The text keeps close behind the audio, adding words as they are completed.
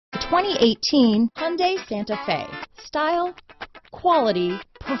2018 Hyundai Santa Fe. Style, quality,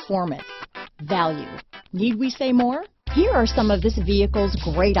 performance, value. Need we say more? Here are some of this vehicle's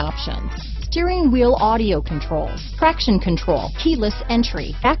great options: steering wheel audio controls, traction control, keyless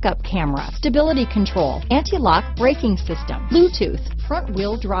entry, backup camera, stability control, anti-lock braking system, Bluetooth, front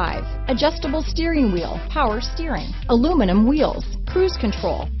wheel drive, adjustable steering wheel, power steering, aluminum wheels, cruise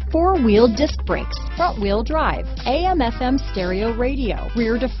control, four-wheel disc brakes, front wheel drive, AM/FM stereo radio,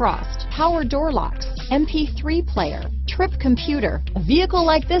 rear defrost, power door locks, MP3 player, trip computer. A vehicle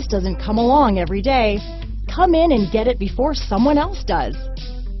like this doesn't come along every day. Come in and get it before someone else does.